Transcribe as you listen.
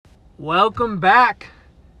Welcome back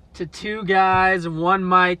to Two Guys, One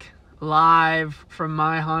Mic, live from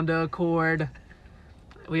my Honda Accord.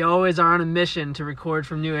 We always are on a mission to record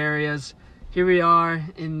from new areas. Here we are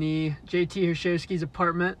in the JT Hershowski's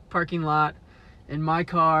apartment parking lot in my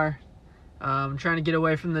car. Trying to get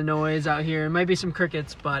away from the noise out here. It might be some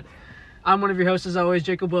crickets, but I'm one of your hosts as always,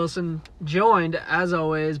 Jacob Wilson, joined as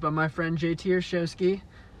always by my friend JT Hershowski.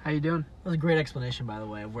 How you doing? That was a great explanation, by the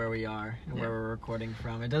way, of where we are and where we're recording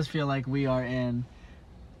from. It does feel like we are in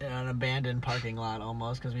an abandoned parking lot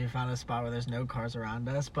almost, because we found a spot where there's no cars around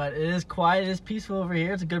us. But it is quiet, it is peaceful over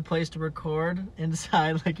here. It's a good place to record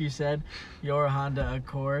inside, like you said, your Honda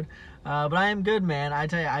Accord. But I am good, man. I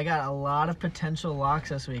tell you, I got a lot of potential locks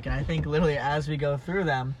this week, and I think literally as we go through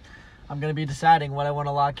them, I'm going to be deciding what I want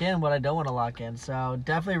to lock in, what I don't want to lock in. So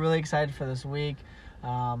definitely really excited for this week.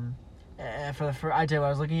 I tell you what, I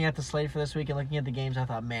was looking at the slate for this week and looking at the games. I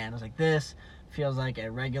thought, man, I was like, this feels like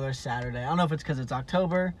a regular Saturday. I don't know if it's because it's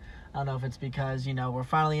October. I don't know if it's because, we're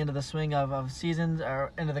finally into the swing of seasons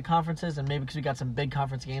or into the conferences, and maybe because we got some big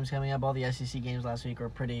conference games coming up. All the SEC games last week were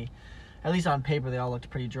pretty, at least on paper, they all looked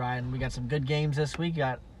pretty dry, and we got some good games this week.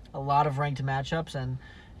 Got a lot of ranked matchups, and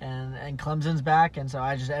Clemson's back, and so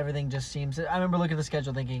everything just seems. I remember looking at the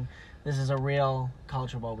schedule thinking, this is a real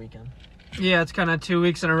college football weekend. Yeah, it's kind of 2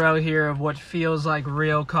 weeks in a row here of what feels like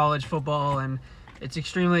real college football, and it's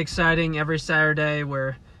extremely exciting every Saturday.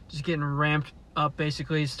 We're just getting ramped up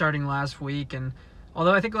basically starting last week, and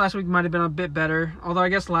although I think last week might have been a bit better, although I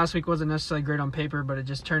guess last week wasn't necessarily great on paper, but it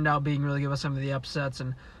just turned out being really good with some of the upsets,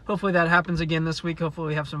 and hopefully that happens again this week. Hopefully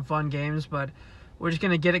we have some fun games, but we're just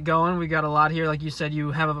going to get it going. We got a lot here. Like you said,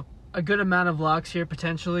 you have a good amount of locks here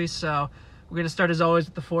potentially, so we're going to start, as always,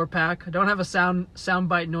 with the 4-pack. I don't have a sound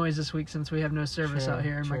bite noise this week since we have no service out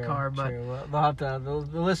here in my car. But well,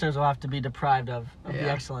 the listeners will have to be deprived of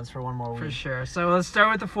the excellence for one more week. For sure. So let's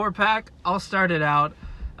start with the 4-pack. I'll start it out.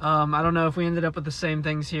 I don't know if we ended up with the same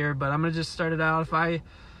things here, but I'm going to just start it out. If I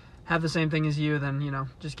have the same thing as you, then,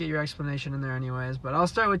 just get your explanation in there anyways. But I'll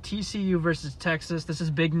start with TCU versus Texas. This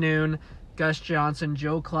is big noon. Gus Johnson,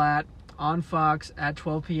 Joe Klatt on Fox at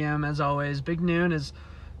 12 p.m. as always. Big noon is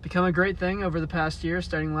become a great thing over the past year,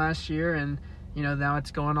 starting last year, and now it's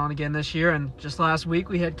going on again this year. And just last week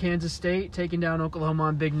we had Kansas State taking down Oklahoma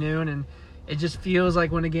on big noon, and it just feels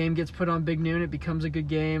like when a game gets put on big noon, it becomes a good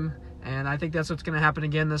game, and I think that's what's going to happen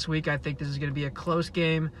again this week. I think this is going to be a close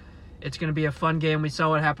game. It's going to be a fun game. We saw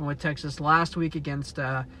what happened with Texas last week against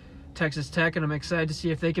Texas Tech, and I'm excited to see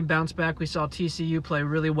if they can bounce back. We saw TCU play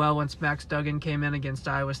really well once Max Duggan came in against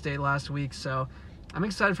Iowa State last week, so I'm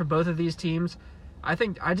excited for both of these teams. I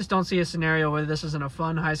just don't see a scenario where this isn't a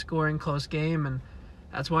fun, high-scoring, close game, and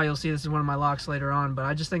that's why you'll see this is one of my locks later on. But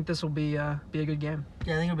I just think this will be a good game.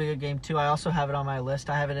 Yeah, I think it'll be a good game, too. I also have it on my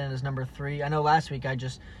list. I have it in as number 3. I know last week I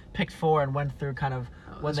just picked 4 and went through kind of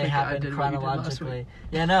when they happened chronologically.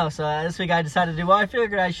 Yeah, no. So this week I decided to do, I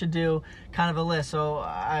figured I should do kind of a list. So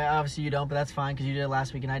obviously you don't, but that's fine because you did it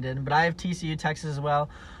last week and I didn't. But I have TCU, Texas as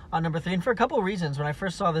well on number 3, and for a couple of reasons. When I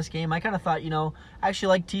first saw this game, I kind of thought, I actually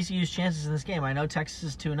like TCU's chances in this game. I know Texas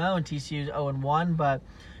is 2-0 and TCU is 0-1, but,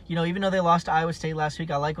 even though they lost to Iowa State last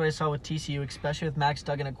week, I like what I saw with TCU, especially with Max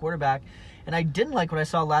Duggan at quarterback, and I didn't like what I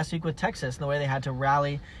saw last week with Texas and the way they had to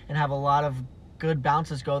rally and have a lot of good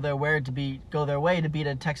bounces go their way to beat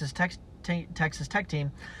a Texas Tech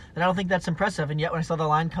team. And I don't think that's impressive, and yet when I saw the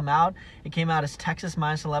line come out, it came out as Texas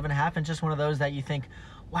minus 11.5, and just one of those that you think,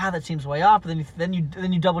 wow, that seems way off. But then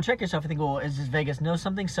you double check yourself and think, well, is this Vegas know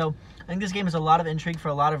something? So I think this game has a lot of intrigue for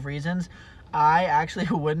a lot of reasons. I actually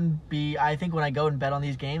wouldn't be. I think when I go and bet on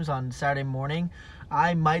these games on Saturday morning,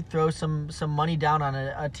 I might throw some money down on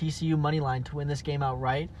a TCU money line to win this game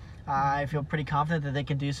outright. I feel pretty confident that they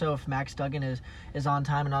can do so if Max Duggan is on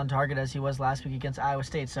time and on target as he was last week against Iowa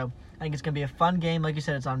State. So I think it's going to be a fun game. Like you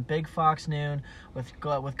said, it's on Big Fox noon with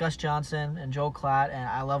Gus Johnson and Joel Klatt, and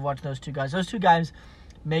I love watching those two guys. Those two guys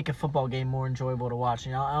make a football game more enjoyable to watch.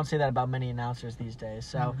 I don't say that about many announcers these days.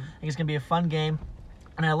 So I think it's going to be a fun game,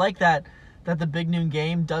 and I like that the big noon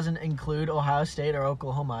game doesn't include Ohio State or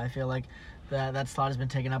Oklahoma. I feel like that slot has been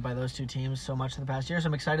taken up by those two teams so much in the past year. So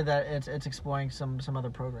I'm excited that it's exploring some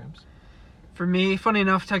other programs. For me, funny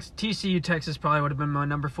enough, TCU Texas probably would have been my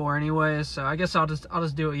number 4 anyways. So I guess I'll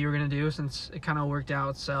just do what you were gonna do since it kind of worked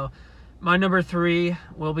out. So my number 3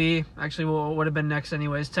 will be what would have been next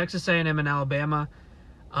anyways. Texas A&M and Alabama.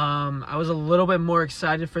 I was a little bit more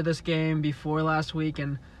excited for this game before last week,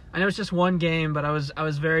 and I know it's just one game, but I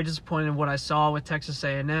was very disappointed in what I saw with Texas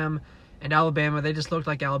A&M and Alabama. They just looked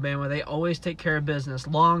like Alabama. They always take care of business.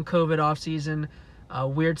 Long COVID offseason.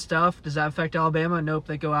 Weird stuff. Does that affect Alabama? Nope.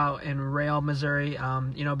 They go out and rail Missouri.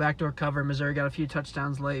 Backdoor cover. Missouri got a few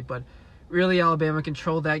touchdowns late, but really Alabama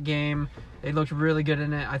controlled that game. They looked really good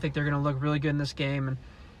in it. I think they're going to look really good in this game. And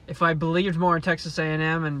if I believed more in Texas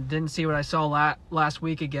A&M and didn't see what I saw last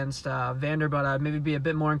week against Vanderbilt, I'd maybe be a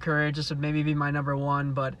bit more encouraged. This would maybe be my number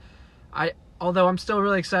one. But although I'm still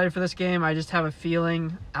really excited for this game, I just have a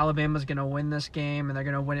feeling Alabama's going to win this game, and they're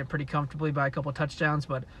going to win it pretty comfortably by a couple touchdowns.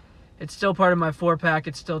 But it's still part of my 4-pack.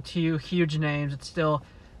 It's still 2 huge names. It's still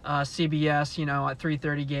CBS, at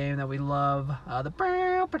 3:30 game that we love.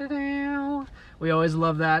 We always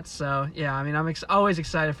love that. So, yeah, I'm always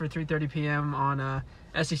excited for 3:30 p.m. on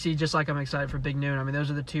SEC, just like I'm excited for Big Noon. Those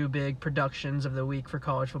are the 2 big productions of the week for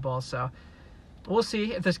college football. So, we'll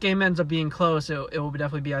see. If this game ends up being close, it will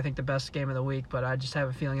definitely be, I think, the best game of the week. But I just have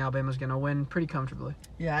a feeling Alabama's going to win pretty comfortably.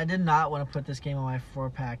 Yeah, I did not want to put this game on my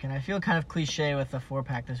 4-pack. And I feel kind of cliche with the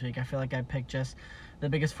 4-pack this week. I feel like I picked just the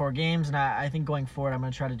biggest 4 games. And I think going forward, I'm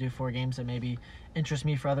going to try to do 4 games that maybe interest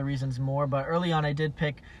me for other reasons more. But early on, I did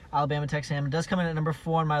pick Alabama, Texas A&M. It does come in at number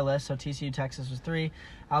 4 on my list. So TCU, Texas was 3.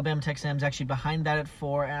 Alabama, Texas A&M is actually behind that at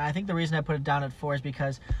 4. And I think the reason I put it down at 4 is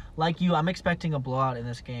because, like you, I'm expecting a blowout in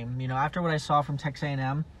this game. After what I saw from Texas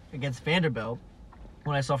A&M against Vanderbilt,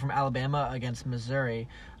 what I saw from Alabama against Missouri,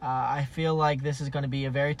 I feel like this is going to be a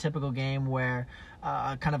very typical game where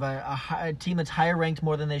kind of a team that's higher ranked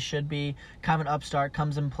more than they should be, kind of an upstart,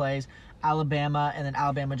 comes and plays Alabama, and then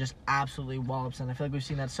Alabama just absolutely wallops them. I feel like we've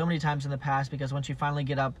seen that so many times in the past, because once you finally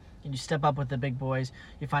get up and you step up with the big boys,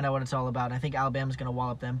 you find out what it's all about. And I think Alabama's going to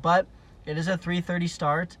wallop them. But it is a 3:30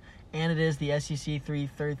 start, and it is the SEC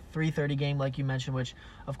 3:30 game, like you mentioned, which,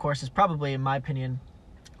 of course, is probably, in my opinion,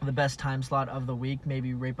 the best time slot of the week,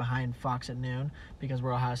 maybe right behind Fox at noon, because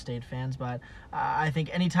we're Ohio State fans. But I think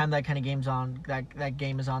anytime that kind of game's on, that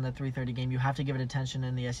game is on, the 3:30 game, you have to give it attention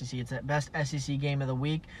in the SEC. It's the best SEC game of the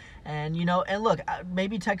week. And, and look,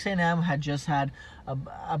 maybe Texas A&M had just had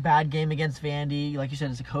a bad game against Vandy. Like you said,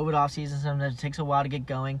 it's a COVID offseason. Sometimes it takes a while to get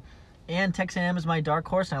going. And Texas A&M is my dark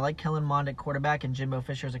horse, and I like Kellen Mond at quarterback and Jimbo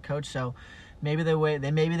Fisher as a coach. So maybe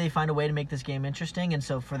they find a way to make this game interesting. And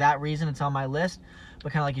so for that reason, it's on my list.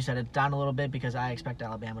 But kind of like you said, it's down a little bit because I expect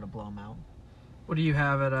Alabama to blow them out. What do you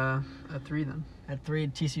have at 3 then? At 3,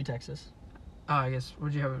 TCU, Texas. Oh, I guess. What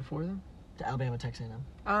did you have at 4 then? To Alabama, Texas A&M.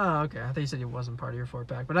 Oh, okay. I thought you said it wasn't part of your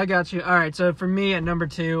 4-pack, but I got you. All right, so for me at number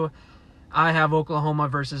 2, I have Oklahoma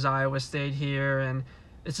versus Iowa State here, and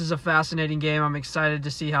this is a fascinating game. I'm excited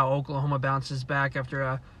to see how Oklahoma bounces back after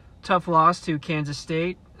a tough loss to Kansas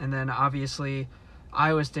State, and then obviously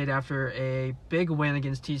Iowa State after a big win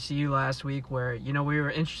against TCU last week, where, we were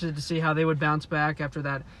interested to see how they would bounce back after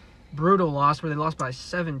that brutal loss where they lost by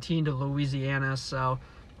 17 to Louisiana. So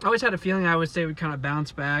I always had a feeling Iowa State would kind of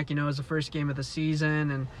bounce back, as the first game of the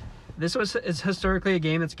season. And this is historically a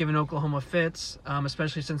game that's given Oklahoma fits,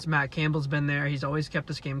 especially since Matt Campbell's been there. He's always kept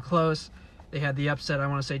this game close. They had the upset, I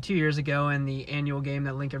want to say, 2 years ago in the annual game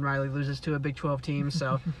that Lincoln Riley loses to a Big 12 team.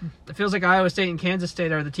 So it feels like Iowa State and Kansas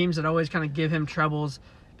State are the teams that always kind of give him troubles,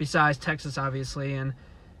 besides Texas, obviously. And,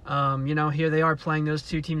 here they are playing those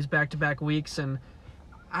 2 teams back-to-back weeks. And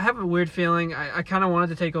I have a weird feeling. I kind of wanted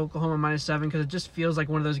to take Oklahoma -7 because it just feels like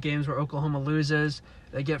one of those games where Oklahoma loses,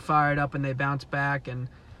 they get fired up, and they bounce back. And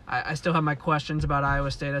I still have my questions about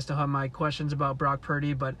Iowa State. I still have my questions about Brock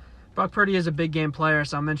Purdy, but Brock Purdy is a big game player,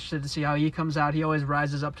 so I'm interested to see how he comes out. He always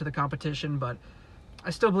rises up to the competition, but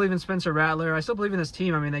I still believe in Spencer Rattler. I still believe in this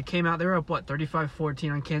team. They came out, they were up,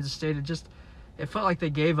 35-14 on Kansas State. It felt like they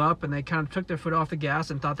gave up, and they kind of took their foot off the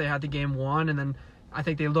gas and thought they had the game won, and then I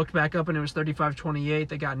think they looked back up, and it was 35-28.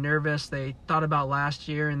 They got nervous. They thought about last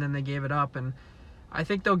year, and then they gave it up, and I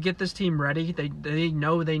think they'll get this team ready. They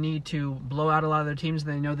know they need to blow out a lot of their teams,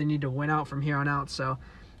 and they know they need to win out from here on out, so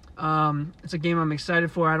it's a game I'm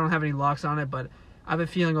excited for. I don't have any locks on it, but I have a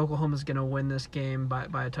feeling Oklahoma's going to win this game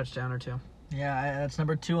by a touchdown or 2. Yeah, that's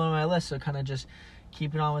number 2 on my list, so kind of just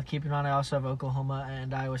keeping on. I also have Oklahoma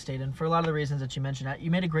and Iowa State, and for a lot of the reasons that you mentioned,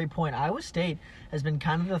 you made a great point. Iowa State has been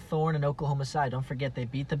kind of the thorn in Oklahoma's side. Don't forget, they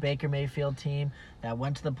beat the Baker Mayfield team that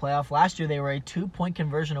went to the playoff. Last year, they were a 2-point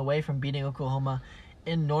conversion away from beating Oklahoma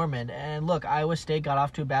in Norman. And look, Iowa State got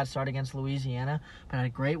off to a bad start against Louisiana, but had a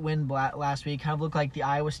great win last week. Kind of looked like the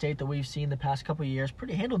Iowa State that we've seen the past couple of years.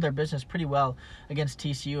 Handled their business pretty well against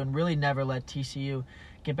TCU, and really never let TCU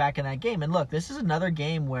get back in that game. And look, this is another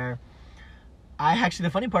game where the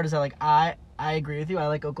funny part is that I I agree with you. I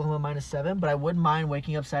like Oklahoma -7, but I wouldn't mind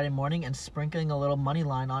waking up Saturday morning and sprinkling a little money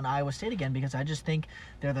line on Iowa State again because I just think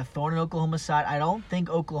they're the thorn in Oklahoma's side. I don't think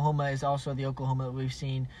Oklahoma is also the Oklahoma that we've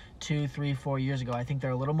seen 2, 3, 4 years ago. I think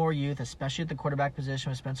they're a little more youth, especially at the quarterback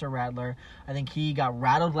position with Spencer Rattler. I think he got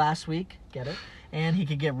rattled last week. Get it? And he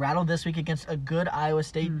could get rattled this week against a good Iowa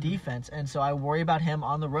State defense. And so I worry about him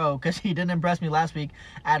on the road because he didn't impress me last week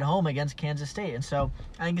at home against Kansas State. And so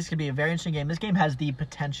I think it's going to be a very interesting game. This game has the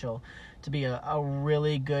potential to be a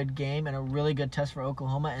really good game and a really good test for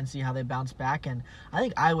Oklahoma and see how they bounce back. And I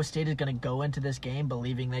think Iowa State is going to go into this game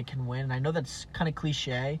believing they can win. And I know that's kind of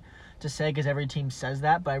cliche to say because every team says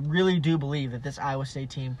that, but I really do believe that this Iowa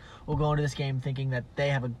State team will go into this game thinking that they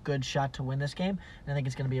have a good shot to win this game. And I think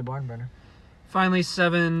it's going to be a barn burner. Finally,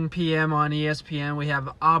 7 p.m. on ESPN, we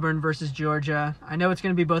have Auburn versus Georgia. I know it's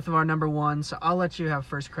going to be both of our number ones, so I'll let you have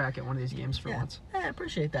first crack at one of these games for once. I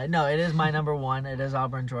appreciate that. No, it is my number one. It is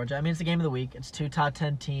Auburn, Georgia. I mean, it's the game of the week. It's 2 top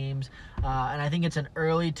 10 teams, and I think it's an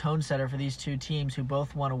early tone setter for these two teams who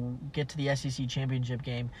both want to get to the SEC championship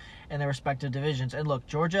game in their respective divisions. And look,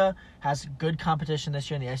 Georgia has good competition this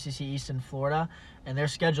year in the SEC East in Florida, and their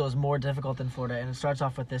schedule is more difficult than Florida, and it starts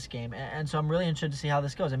off with this game. And so I'm really interested to see how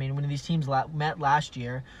this goes. I mean, when these teams met last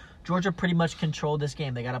year, Georgia pretty much controlled this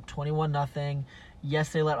game. They got up 21-0. Yes,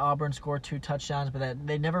 they let Auburn score 2 touchdowns, but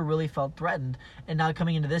they never really felt threatened. And now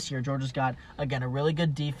coming into this year, Georgia's got, again, a really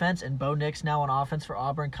good defense, and Bo Nix now on offense for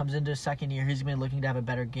Auburn comes into his second year. He's going to be looking to have a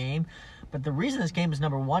better game. But the reason this game is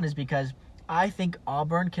number one is because I think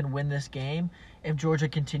Auburn can win this game if Georgia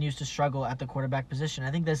continues to struggle at the quarterback position.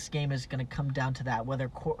 I think this game is going to come down to that.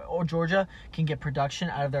 Whether Georgia can get production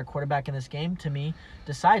out of their quarterback in this game, to me,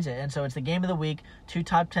 decides it. And so it's the game of the week, 2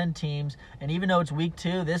 top 10 teams. And even though it's week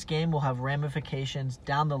 2, this game will have ramifications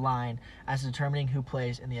down the line as determining who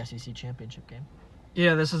plays in the SEC championship game.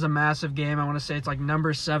 Yeah, this is a massive game. I want to say it's like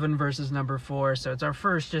number 7 versus number 4. So it's our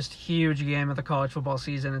first just huge game of the college football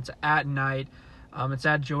season. It's at night. It's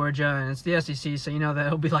at Georgia, and it's the SEC, so you know that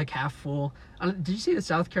it'll be like half full. Did you see the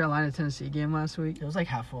South Carolina-Tennessee game last week? It was like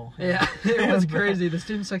half full. Yeah, it was crazy. The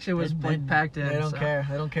student section was packed in. They don't care.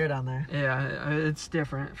 They don't care down there. Yeah, it's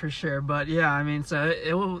different for sure. But yeah, I mean, so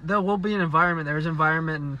there will be an environment. There's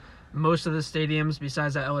environment in most of the stadiums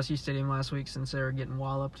besides that LSU stadium last week since they were getting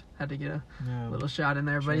walloped. Had to get a little shot in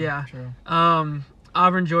there. True, but yeah, true.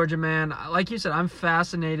 Auburn, Georgia, man. Like you said, I'm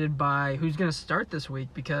fascinated by who's going to start this week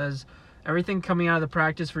because everything coming out of the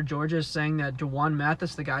practice for Georgia is saying that Juwan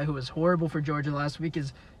Mathis, the guy who was horrible for Georgia last week,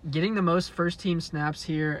 is getting the most first-team snaps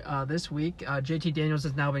here this week. JT Daniels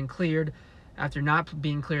has now been cleared after not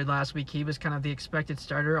being cleared last week. He was kind of the expected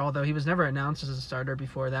starter, although he was never announced as a starter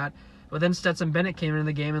before that. But then Stetson Bennett came into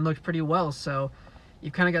the game and looked pretty well. So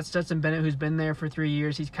you've kind of got Stetson Bennett, who's been there for 3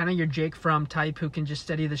 years. He's kind of your Jake Fromm type who can just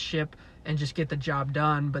steady the ship and just get the job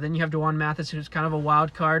done. But then you have Juwan Mathis, who's kind of a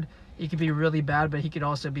wild card. He could be really bad, but he could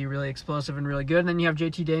also be really explosive and really good. And then you have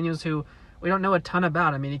JT Daniels, who we don't know a ton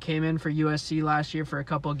about. I mean, he came in for USC last year for a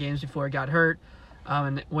couple of games before he got hurt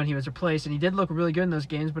and when he was replaced. And he did look really good in those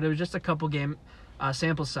games, but it was just a couple game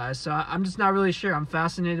sample size. So I'm just not really sure. I'm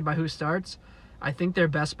fascinated by who starts. I think their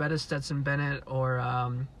best bet is Stetson Bennett or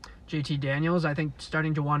JT Daniels. I think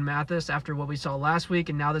starting Juwan Mathis after what we saw last week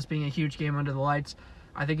and now this being a huge game under the lights,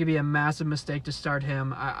 I think it'd be a massive mistake to start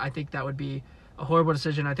him. I think that would be a horrible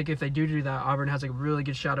decision. I think if they do that, Auburn has a really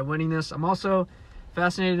good shot at winning this. I'm also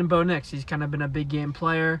fascinated in Bo Nix. He's kind of been a big game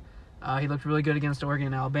player. He looked really good against Oregon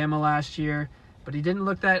and Alabama last year, but he didn't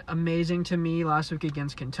look that amazing to me last week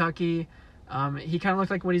against Kentucky. He kind of looked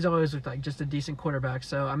like what he's always looked like, just a decent quarterback.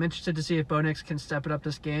 So I'm interested to see if Bo Nix can step it up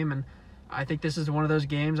this game, and I think this is one of those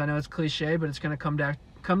games. I know it's cliche, but it's going to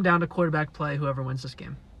come down to quarterback play, whoever wins this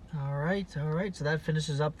game. All right. So that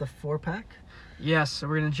finishes up the 4-pack. Yes, so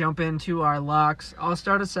we're going to jump into our locks. I'll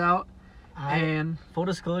start us out. And full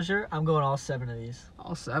disclosure, I'm going all 7 of these.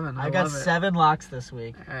 All 7. I got 7 locks this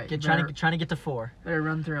week. All right, trying to get to 4. Better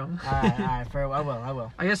run through them. All right. I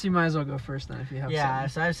will. I guess you might as well go first then if you have 7. Yeah,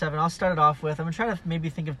 so I have 7. I'll start it off with. I'm gonna try to maybe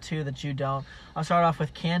think of 2 that you don't. I'll start off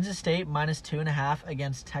with Kansas State -2.5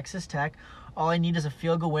 against Texas Tech. All I need is a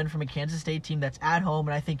field goal win from a Kansas State team that's at home,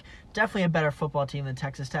 and I think definitely a better football team than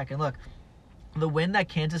Texas Tech. And look, the win that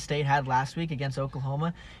Kansas State had last week against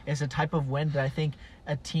Oklahoma is a type of win that I think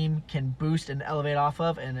a team can boost and elevate off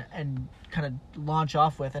of and kind of launch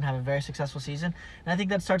off with and have a very successful season. And I think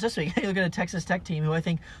that starts this week. You look at a Texas Tech team who I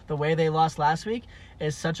think the way they lost last week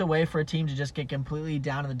is such a way for a team to just get completely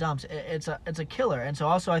down in the dumps. It's a killer. And so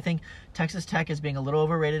also I think Texas Tech is being a little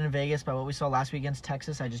overrated in Vegas by what we saw last week against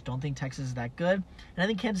Texas. I just don't think Texas is that good. And I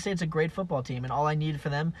think Kansas State's a great football team. And all I need for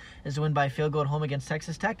them is to win by field goal at home against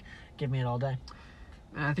Texas Tech. Give me it all day.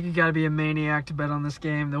 And I think you got to be a maniac to bet on this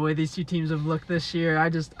game. The way these two teams have looked this year,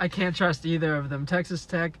 I can't trust either of them. Texas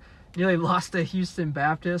Tech nearly lost to Houston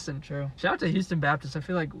Baptist, and True. Shout out to Houston Baptist. I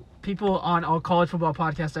feel like people on all college football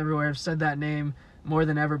podcasts everywhere have said that name more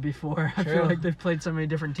than ever before. I feel like they've played so many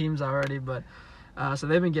different teams already, but so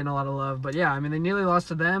they've been getting a lot of love. But yeah, I mean, they nearly lost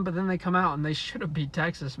to them, but then they come out and they should have beat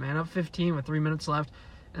Texas, man, up 15 with 3 minutes left.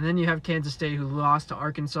 And then you have Kansas State, who lost to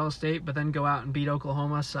Arkansas State, but then go out and beat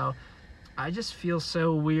Oklahoma. So I just feel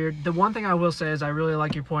so weird. The one thing I will say is I really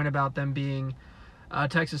like your point about them being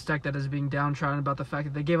Texas Tech, that is being downtrodden, about the fact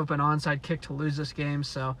that they gave up an onside kick to lose this game.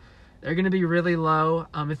 So they're going to be really low.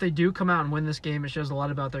 If they do come out and win this game, it shows a lot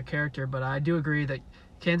about their character. But I do agree that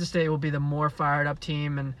Kansas State will be the more fired up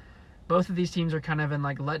team, and both of these teams are kind of in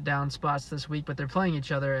like letdown spots this week, but they're playing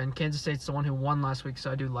each other, and Kansas State's the one who won last week,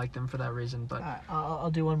 so I do like them for that reason. But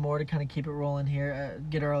I'll do one more to kind of keep it rolling here.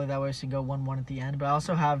 Get early that way so you can go 1-1 at the end. But I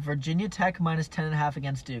also have Virginia Tech minus 10.5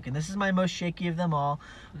 against Duke, and this is my most shaky of them all.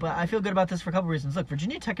 But I feel good about this for a couple reasons. Look,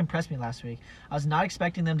 Virginia Tech impressed me last week. I was not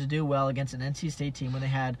expecting them to do well against an NC State team when they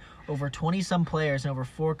had over 20-some players and over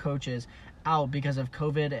 4 coaches out because of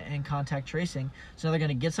COVID and contact tracing. So now they're going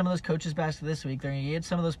to get some of those coaches back this week. They're going to get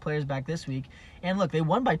some of those players back this week. And look, they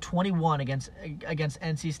won by 21 against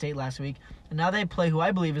NC State last week. And now they play who I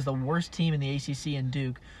believe is the worst team in the ACC in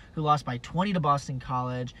Duke, who lost by 20 to Boston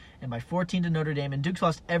College and by 14 to Notre Dame. And Duke's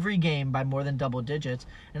lost every game by more than double digits.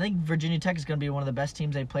 And I think Virginia Tech is going to be one of the best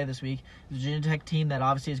teams they play this week. The Virginia Tech team that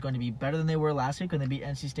obviously is going to be better than they were last week when they beat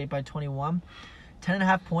NC State by 21.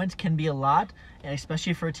 10.5 points can be a lot,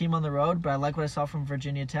 especially for a team on the road, but I like what I saw from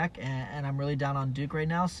Virginia Tech, and I'm really down on Duke right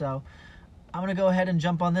now, so I'm going to go ahead and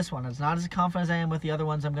jump on this one. It's not as confident as I am with the other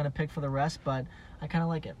ones I'm going to pick for the rest, but I kind of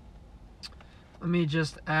like it. Let me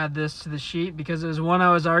just add this to the sheet because it was one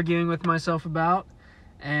I was arguing with myself about,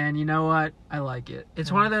 and you know what? I like it.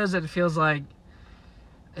 It's one of those that feels like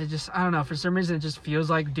I don't know, for some reason it just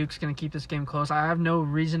feels like Duke's going to keep this game close. I have no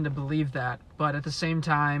reason to believe that, but at the same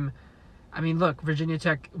time, I mean, look, Virginia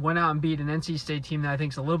Tech went out and beat an NC State team that I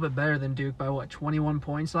think is a little bit better than Duke by, 21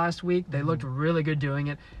 points last week. They looked really good doing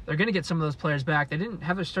it. They're going to get some of those players back. They didn't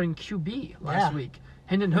have their starting QB last week.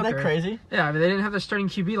 Hendon Hooker. Isn't that crazy? Yeah, I mean, they didn't have their starting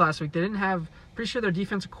QB last week. They didn't have, pretty sure their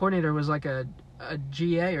defensive coordinator was like a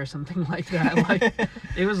GA or something like that. Like,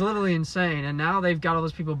 it was literally insane. And now they've got all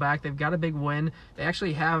those people back. They've got a big win. They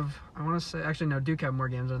actually have, I want to say, actually, no, Duke have more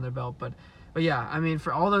games under their belt, But yeah, I mean,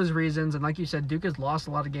 for all those reasons, and like you said, Duke has lost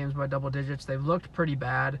a lot of games by double digits. They've looked pretty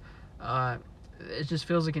bad. It just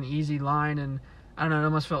feels like an easy line, and I don't know, it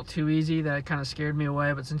almost felt too easy that it kind of scared me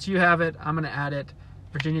away. But since you have it, I'm going to add it.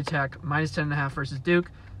 Virginia Tech, minus 10.5 versus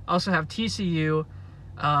Duke. Also have TCU,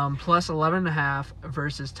 plus 11.5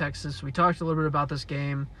 versus Texas. We talked a little bit about this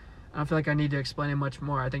game. I don't feel like I need to explain it much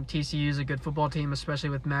more. I think TCU is a good football team, especially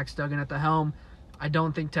with Max Duggan at the helm. I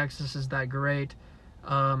don't think Texas is that great.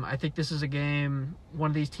 I think this is a game, one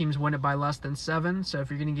of these teams win it by less than 7. So if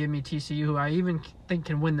you're going to give me TCU, who I even think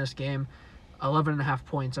can win this game, 11.5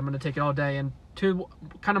 points, I'm going to take it all day. And to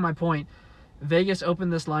kind of my point, Vegas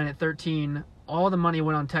opened this line at 13. All the money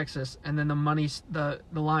went on Texas, and then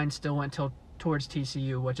the line still went towards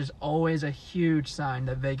TCU, which is always a huge sign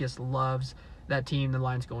that Vegas loves that team the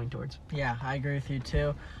line's going towards. Yeah, I agree with you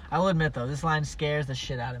too. I will admit though, this line scares the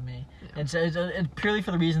shit out of me. Yeah. It's purely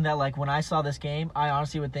for the reason that, like, when I saw this game, I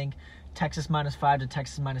honestly would think Texas minus 5 to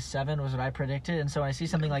Texas minus 7 was what I predicted. And so when I see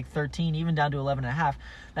something like 13, even down to 11.5,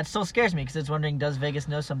 that still scares me because it's wondering, does Vegas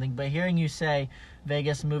know something? But hearing you say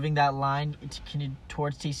Vegas moving that line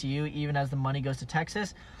towards TCU, even as the money goes to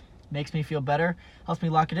Texas, makes me feel better, helps me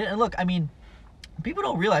lock it in. And look, I mean, people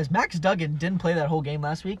don't realize Max Duggan didn't play that whole game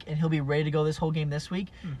last week, and he'll be ready to go this whole game this week.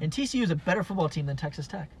 Mm-hmm. And TCU is a better football team than Texas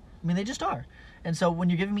Tech. I mean, they just are. And so when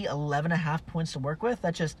you're giving me 11.5 points to work with,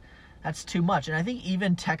 that's too much. And I think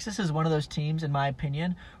even Texas is one of those teams, in my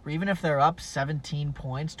opinion, where even if they're up 17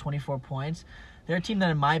 points, 24 points, they're a team that,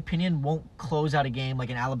 in my opinion, won't close out a game like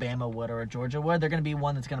an Alabama would or a Georgia would. They're going to be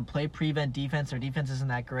one that's going to play prevent defense. Their defense isn't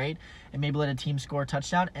that great, and maybe let a team score a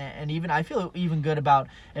touchdown. And even I feel even good about,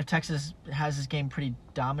 if Texas has this game pretty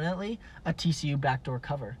dominantly, a TCU backdoor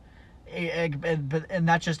cover. And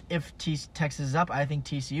that's just if Texas is up. I think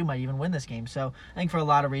TCU might even win this game. So I think for a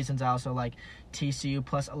lot of reasons, I also like TCU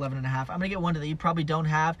plus 11.5. I'm going to get one that you probably don't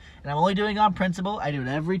have, and I'm only doing it on principle. I do it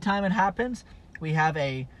every time it happens. We have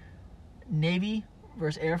a Navy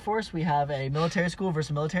versus Air Force. We have a military school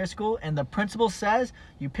versus military school, and the principle says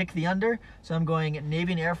you pick the under. So I'm going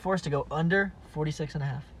Navy and Air Force to go under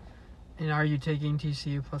 46.5. And are you taking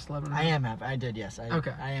TCU plus 11? I am. I did, yes.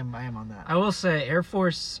 Okay. I am on that. I will say Air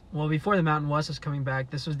Force, well, before the Mountain West was coming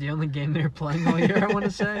back, this was the only game they were playing all year, I want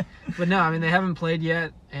to say. But no, I mean, they haven't played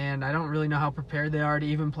yet, and I don't really know how prepared they are to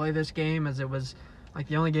even play this game, as it was like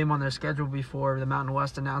the only game on their schedule before the Mountain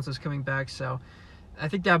West announced was coming back. So I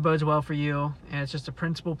think that bodes well for you, and it's just a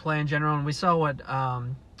principal play in general. And we saw what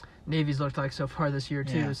Navy's looked like so far this year,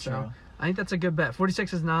 too. Yeah, so true. I think that's a good bet.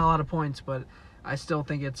 46 is not a lot of points, but I still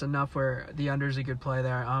think it's enough where the under is a good play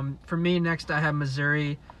there. For me, next I have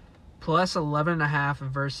Missouri plus 11.5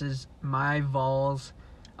 versus my Vols.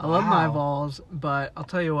 I love my Vols, but I'll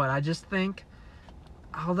tell you what, I just think,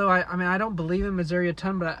 although I don't believe in Missouri a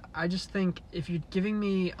ton, but I just think if you're giving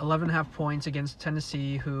me 11.5 points against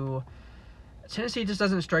Tennessee, Tennessee just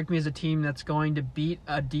doesn't strike me as a team that's going to beat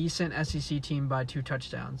a decent SEC team by 2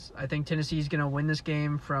 touchdowns. I think Tennessee's going to win this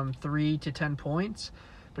game from 3 to 10 points.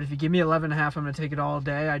 But if you give me 11.5, I'm going to take it all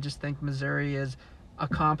day. I just think Missouri is a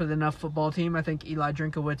competent enough football team. I think Eli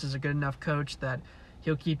Drinkowitz is a good enough coach that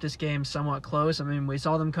he'll keep this game somewhat close. I mean, we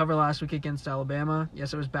saw them cover last week against Alabama.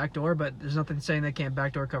 Yes, it was backdoor, but there's nothing saying they can't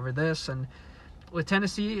backdoor cover this. And with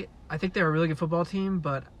Tennessee, I think they're a really good football team,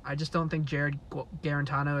 but I just don't think Jared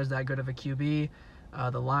Garantano is that good of a QB.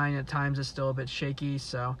 The line at times is still a bit shaky,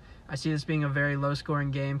 so I see this being a very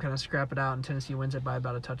low-scoring game, kind of scrap it out, and Tennessee wins it by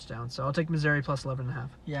about a touchdown. So I'll take Missouri plus 11.5.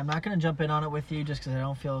 Yeah, I'm not going to jump in on it with you just because I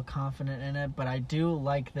don't feel confident in it, but I do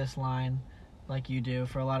like this line like you do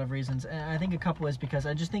for a lot of reasons. And I think a couple is because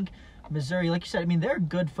I just think Missouri, like you said, I mean, they're a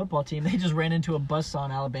good football team. They just ran into a buzzsaw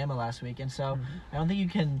on Alabama last week, and so I don't think you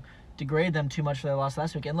can degrade them too much for their loss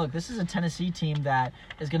last week. And look, this is a Tennessee team that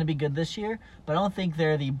is going to be good this year, but I don't think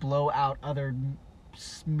they're the blowout other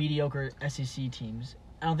mediocre SEC teams.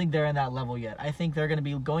 I don't think they're in that level yet. I think they're going to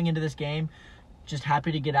be going into this game just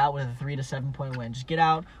happy to get out with a 3 to 7 point win. Just get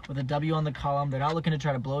out with a W on the column. They're not looking to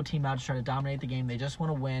try to blow a team out, to try to dominate the game. They just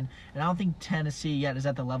want to win. And I don't think Tennessee yet is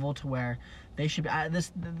at the level to where they should be. It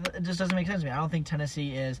just doesn't make sense to me. I don't think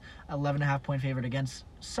Tennessee is 11.5 point favorite against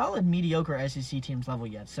solid mediocre SEC teams level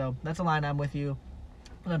yet. So that's a line I'm with you.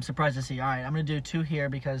 But I'm surprised to see. All right, I'm going to do 2 here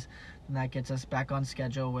because then that gets us back on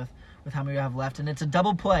schedule with how many we have left. And it's a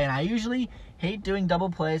double play. And I usually hate doing double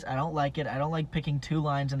plays. I don't like it. I don't like picking 2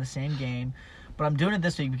 lines in the same game. But I'm doing it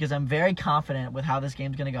this week because I'm very confident with how this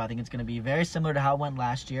game's going to go. I think it's going to be very similar to how it went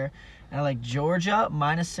last year. And I like Georgia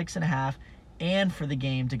minus 6.5 and for the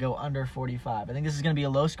game to go under 45. I think this is going to be a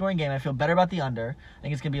low-scoring game. I feel better about the under. I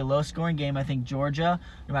think it's going to be a low-scoring game. I think Georgia,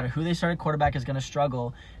 no matter who they start at quarterback, is going to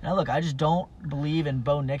struggle. And look, I just don't believe in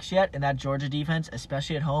Bo Nix yet, and that Georgia defense,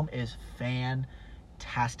 especially at home, is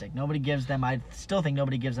fantastic. I still think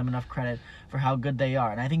nobody gives them enough credit for how good they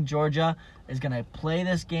are. And I think Georgia is going to play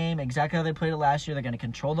this game exactly how they played it last year. They're going to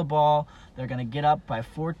control the ball. They're going to get up by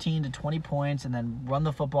 14 to 20 points and then run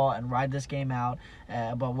the football and ride this game out,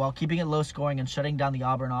 but while keeping it low scoring and shutting down the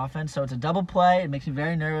Auburn offense. So it's a double play. It makes me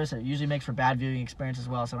very nervous. It usually makes for bad viewing experience as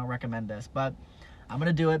well, so I don't recommend this. But I'm going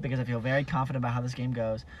to do it because I feel very confident about how this game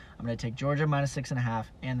goes. I'm going to take Georgia minus 6.5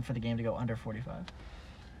 and for the game to go under 45.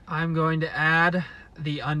 I'm going to add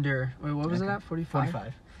the under. Wait, what was it at? 45?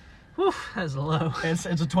 45. Whew, that's low. It's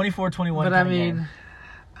a 24-21 But I game. mean,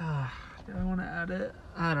 do I want to add it?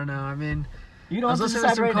 I don't know. I mean, You don't I was have to listening to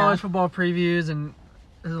decide some right college now. football previews, and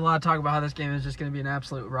there's a lot of talk about how this game is just going to be an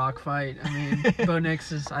absolute rock fight. I mean, Bo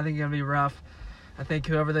Nix is, I think, going to be rough. I think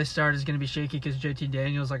whoever they start is going to be shaky because JT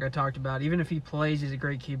Daniels, like I talked about, even if he plays, he's a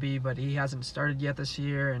great QB, but he hasn't started yet this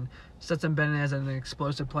year. And Stetson Bennett as an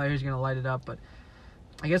explosive player who's going to light it up. But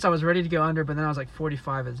I guess I was ready to go under, but then I was like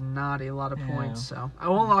 45 is not a lot of points. So I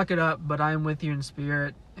won't lock it up, but I am with you in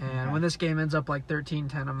spirit. And when this game ends up like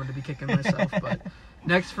 13-10, I'm going to be kicking myself. But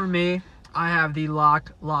next for me, I have the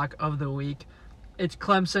lock of the week. It's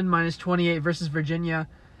Clemson minus 28 versus Virginia.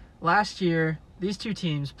 Last year, these two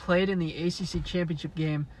teams played in the ACC championship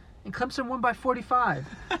game, and Clemson won by 45.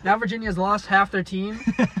 Now Virginia's lost half their team,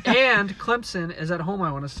 and Clemson is at home,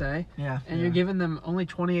 I want to say. And you're giving them only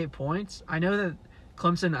 28 points. I know that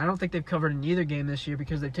Clemson, I don't think they've covered in either game this year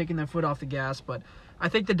because they've taken their foot off the gas, but I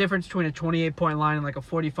think the difference between a 28-point line and like a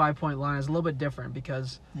 45-point line is a little bit different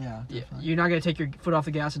because you're not going to take your foot off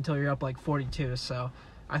the gas until you're up like 42. So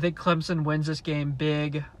I think Clemson wins this game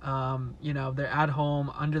big. They're at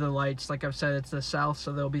home, under the lights. Like I've said, it's the South,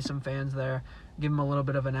 so there'll be some fans there. Give them a little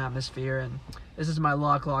bit of an atmosphere, and this is my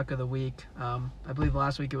lock of the week. I believe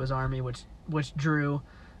last week it was Army, which drew.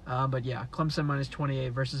 But yeah, Clemson minus 28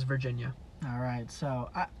 versus Virginia. All right, so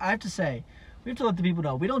I have to say, we have to let the people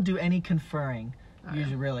know we don't do any conferring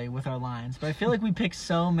usually really with our lines. But I feel like we pick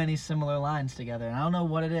so many similar lines together, and I don't know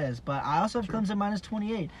what it is. But I also have Clemson minus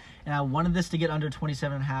 28, and I wanted this to get under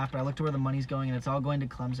 27.5, but I looked at where the money's going, and it's all going to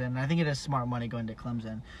Clemson. And I think it is smart money going to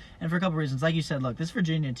Clemson, and for a couple reasons. Like you said, look, this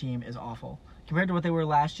Virginia team is awful compared to what they were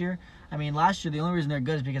last year. I mean, last year the only reason they're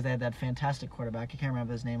good is because they had that fantastic quarterback. I can't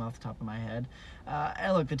remember his name off the top of my head.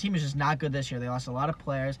 And look, the team is just not good this year. They lost a lot of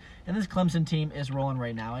players, and this Clemson team is rolling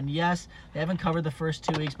right now. And yes, they haven't covered the first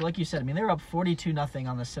 2 weeks, but like you said, I mean, they were up 42-0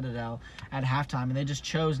 on the Citadel at halftime, and they just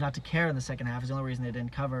chose not to care in the second half. Is the only reason they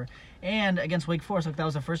didn't cover. And against Wake Forest, look, that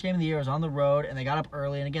was the first game of the year. It was on the road, and they got up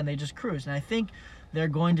early, and again, they just cruised. And I think they're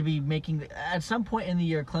going to be making, at some point in the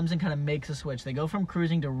year, Clemson kind of makes a switch. They go from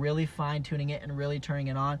cruising to really fine-tuning it and really turning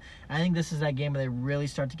it on. And I think this is that game where they really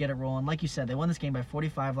start to get it rolling. Like you said, they won this game by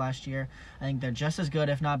 45 last year. I think they're just as good,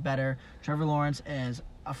 if not better. Trevor Lawrence is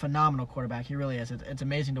a phenomenal quarterback. He really is. It's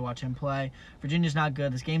amazing to watch him play. Virginia's not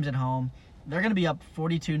good. This game's at home. They're going to be up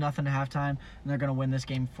 42-0 at halftime, and they're going to win this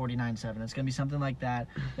game 49-7. It's going to be something like that.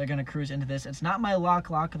 They're going to cruise into this. It's not my lock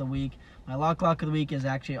of the week. My lock of the week is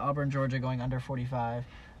actually Auburn, Georgia going under 45,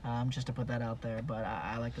 just to put that out there. But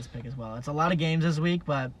I like this pick as well. It's a lot of games this week,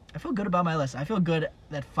 but I feel good about my list. I feel good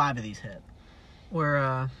that 5 of these hit.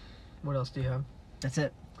 What else do you have? That's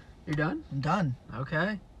it. You're done? I'm done.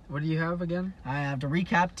 Okay. What do you have again? I have to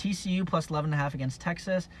recap TCU plus 11.5 against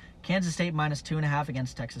Texas, Kansas State minus 2.5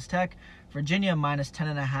 against Texas Tech, Virginia minus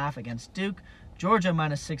 10.5 against Duke, Georgia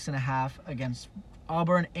minus 6.5 against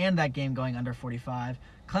Auburn, and that game going under 45,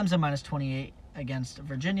 Clemson minus 28 against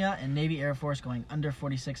Virginia, and Navy Air Force going under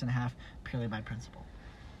 46.5 purely by principle.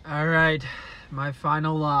 All right, my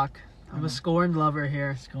final lock. I'm a scorned lover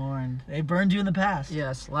here. Scorned. They burned you in the past.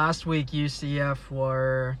 Yes, last week UCF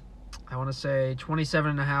were, I want to say,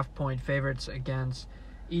 27.5-point favorites against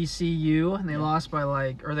ECU, and they lost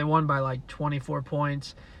by they won by 24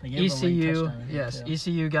 points. ECU, yes,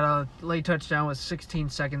 ECU got a late touchdown with 16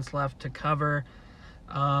 seconds left to cover.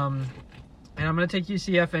 And I'm going to take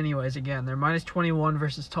UCF anyways. Again, they're minus 21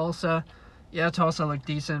 versus Tulsa. Yeah, Tulsa looked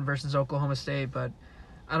decent versus Oklahoma State, but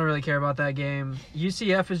I don't really care about that game.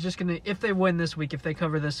 UCF is just going to, if they win this week, if they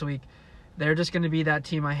cover this week, they're just going to be that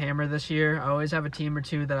team I hammer this year. I always have a team or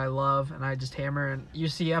two that I love, and I just hammer. And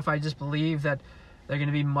UCF, I just believe that they're going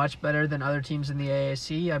to be much better than other teams in the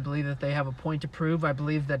AAC. I believe that they have a point to prove. I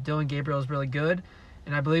believe that Dylan Gabriel is really good.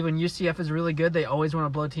 And I believe when UCF is really good, they always want to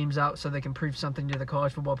blow teams out so they can prove something to the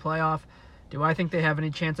college football playoff. Do I think they have any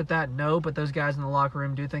chance at that? No, but those guys in the locker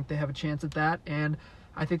room do think they have a chance at that. And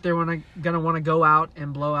I think they're going to want to go out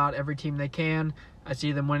and blow out every team they can. I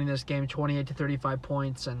see them winning this game 28 to 35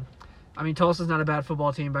 points. And I mean, Tulsa's not a bad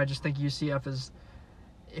football team, but I just think UCF is,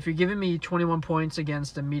 if you're giving me 21 points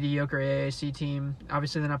against a mediocre AAC team,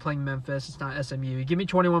 obviously they're not playing Memphis, it's not SMU. You give me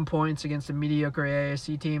 21 points against a mediocre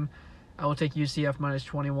AAC team, I will take UCF minus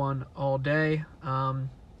 21 all day.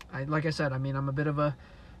 Like I said, I mean, I'm a bit of a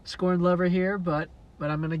scorned lover here, but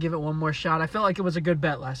I'm going to give it one more shot. I felt like it was a good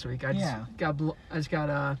bet last week. I just got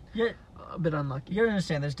a bit unlucky. You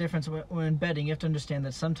understand there's difference when betting. You have to understand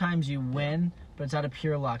that sometimes you win, but it's out of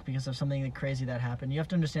pure luck because of something crazy that happened. You have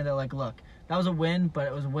to understand that, look, that was a win, but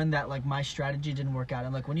it was a win that, my strategy didn't work out.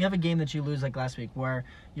 And, when you have a game that you lose like last week where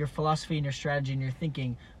your philosophy and your strategy and your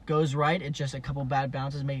thinking goes right, it's just a couple bad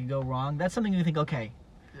bounces make it go wrong, that's something you think, okay.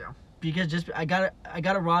 Yeah. Because I got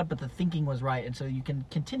a rod, but the thinking was right, and so you can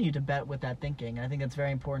continue to bet with that thinking. And I think that's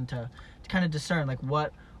very important to kind of discern,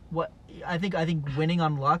 what I think winning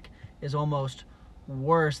on luck is almost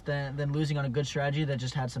worse than losing on a good strategy that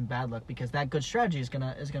just had some bad luck, because that good strategy is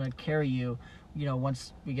gonna carry you,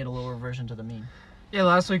 once we get a little reversion to the mean. Yeah,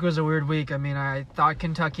 last week was a weird week. I mean, I thought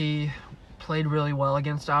Kentucky played really well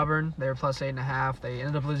against Auburn. They were plus 8.5. They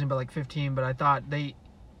ended up losing by 15, but I thought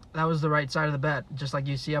that was the right side of the bet. Just like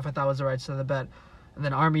UCF, I thought was the right side of the bet. And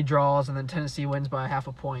then Army draws, and then Tennessee wins by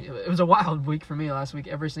 0.5 point. It was a wild week for me last week.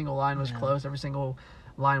 Every single line was close. Every single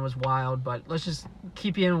line was wild. But let's just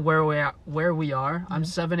keep you in where we are. Mm-hmm. I'm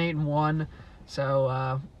 7-8-1. So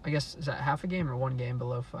I guess, is that half a game or one game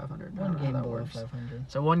below 500? One game below 500.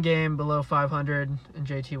 So one game below 500. And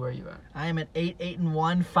JT, where are you at? I am at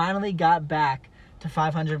 8-1. Finally got back to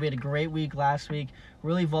 500. We had a great week last week.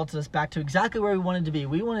 Really vaulted us back to exactly where we wanted to be.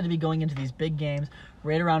 We wanted to be going into these big games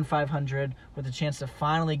right around 500 with a chance to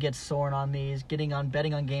finally get soaring on these, betting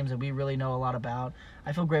on games that we really know a lot about.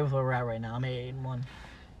 I feel great with where we're at right now. I'm 8-1.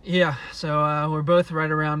 Yeah, so we're both right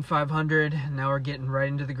around 500. Now we're getting right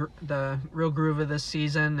into the real groove of this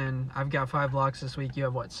season, and I've got 5 locks this week. You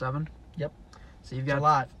have what, 7? Yep. So you've got a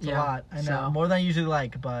lot. It's a lot. I know, more than I usually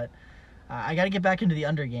like, but I got to get back into the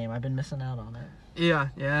under game. I've been missing out on it. Yeah,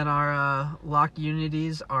 and our lock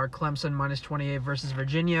unities are Clemson -28 versus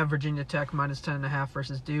Virginia, Virginia Tech -10.5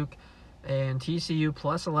 versus Duke, and TCU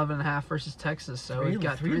 +11.5 versus Texas. So we've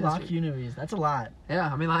got three lock unities. That's a lot.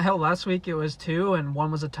 Yeah, I mean, hell, last week it was 2, and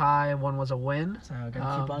 1 was a tie, and 1 was a win. So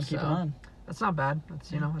gotta keep on. That's not bad.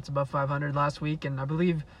 That's it's above 500 last week, and I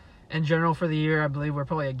believe in general for the year, I believe we're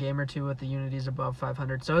probably a game or 2 with the unities above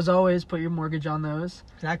 500. So as always, put your mortgage on those.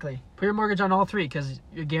 Exactly. Put your mortgage on all 3 because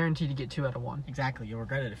you're guaranteed to get 2 out of 1. Exactly. You'll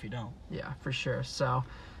regret it if you don't. Yeah, for sure. So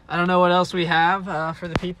I don't know what else we have for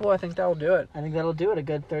the people. I think that'll do it. I think that'll do it. A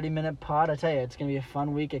good 30-minute pod. I tell you, it's gonna be a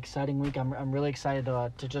fun week, exciting week. I'm really excited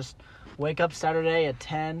to just wake up Saturday at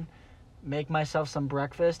 10, make myself some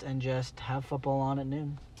breakfast, and just have football on at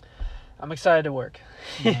noon. I'm excited to work.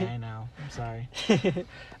 Yeah, I know. I'm sorry.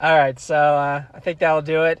 All right, so I think that'll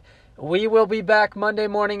do it. We will be back Monday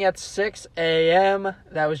morning at 6 a.m.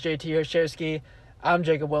 That was JT Oshowski. I'm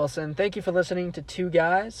Jacob Wilson. Thank you for listening to 2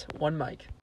 Guys, 1 Mic.